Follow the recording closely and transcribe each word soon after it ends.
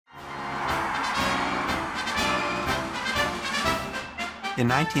In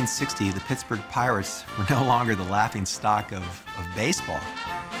 1960, the Pittsburgh Pirates were no longer the laughingstock of baseball.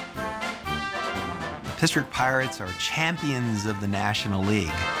 The Pittsburgh Pirates are champions of the National League.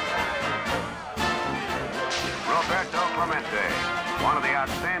 Roberto Clemente, one of the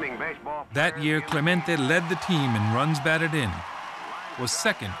outstanding baseball players. That year, Clemente led the team in runs batted in, was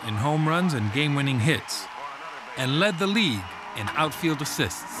second in home runs and game-winning hits, and led the league in outfield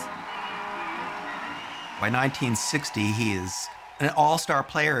assists. By 1960, he is an all-star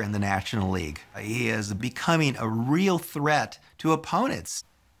player in the National League. He is becoming a real threat to opponents.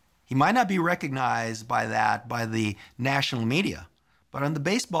 He might not be recognized by the national media, but on the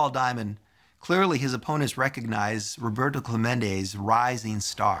baseball diamond, clearly his opponents recognize Roberto Clemente's rising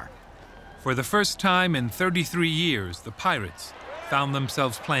star. For the first time in 33 years, the Pirates found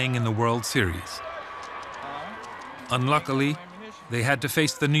themselves playing in the World Series. Unluckily, they had to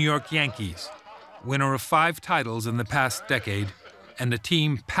face the New York Yankees, winner of 5 titles in the past decade, and a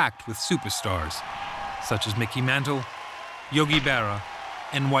team packed with superstars, such as Mickey Mantle, Yogi Berra,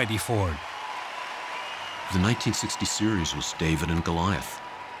 and Whitey Ford. The 1960 series was David and Goliath.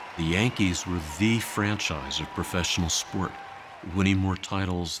 The Yankees were the franchise of professional sport, winning more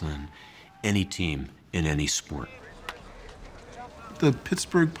titles than any team in any sport. The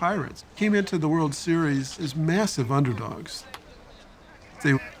Pittsburgh Pirates came into the World Series as massive underdogs.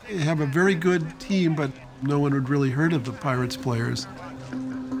 They have a very good team, but no one had really heard of the Pirates players.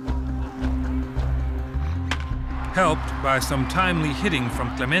 Helped by some timely hitting from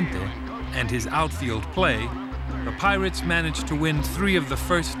Clemente and his outfield play, the Pirates managed to win 3 of the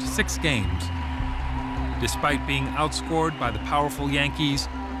first 6 games, despite being outscored by the powerful Yankees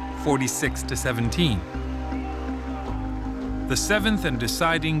 46-17. The 7th and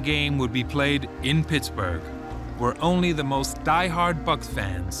deciding game would be played in Pittsburgh, where only the most die-hard Bucs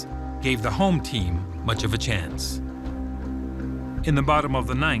fans gave the home team much of a chance. In the bottom of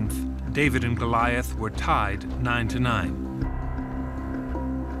the 9th, David and Goliath were tied 9-9.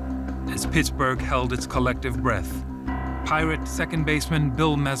 As Pittsburgh held its collective breath, Pirate second baseman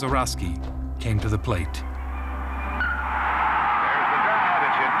Bill Mazeroski came to the plate. There's the drive.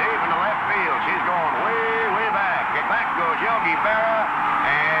 It's hit deep into left field. She's going way, way back. And back goes Yogi Berra,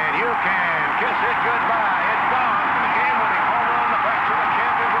 and you can kiss it goodbye. It's gone for the game-winning home run. The Bucs are the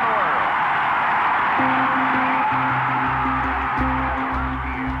champions of the world.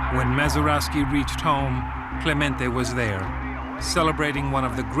 When Mazeroski reached home, Clemente was there, celebrating one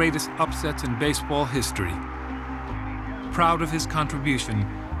of the greatest upsets in baseball history, proud of his contribution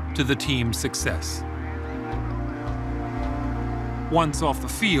to the team's success. Once off the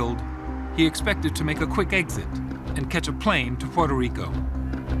field, he expected to make a quick exit and catch a plane to Puerto Rico.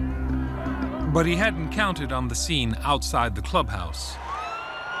 But he hadn't counted on the scene outside the clubhouse.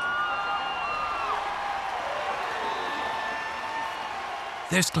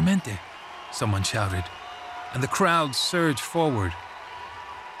 "There's Clemente," someone shouted, and the crowd surged forward.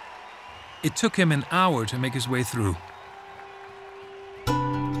 It took him an hour to make his way through.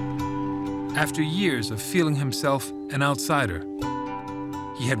 After years of feeling himself an outsider,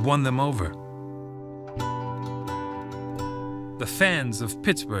 he had won them over. The fans of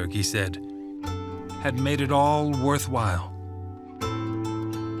Pittsburgh, he said, had made it all worthwhile.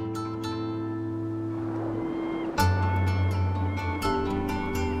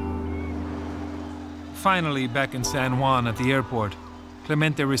 Finally, back in San Juan at the airport,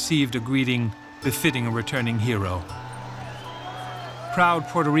 Clemente received a greeting befitting a returning hero. Proud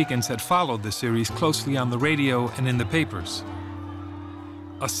Puerto Ricans had followed the series closely on the radio and in the papers.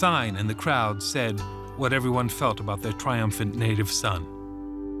 A sign in the crowd said what everyone felt about their triumphant native son.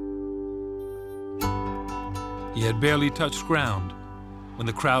 He had barely touched ground when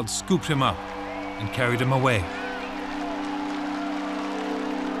the crowd scooped him up and carried him away.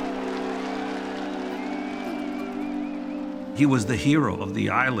 He was the hero of the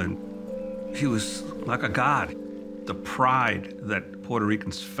island. He was like a god. The pride that Puerto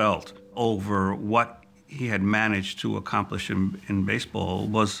Ricans felt over what he had managed to accomplish in baseball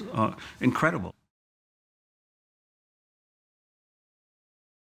was incredible.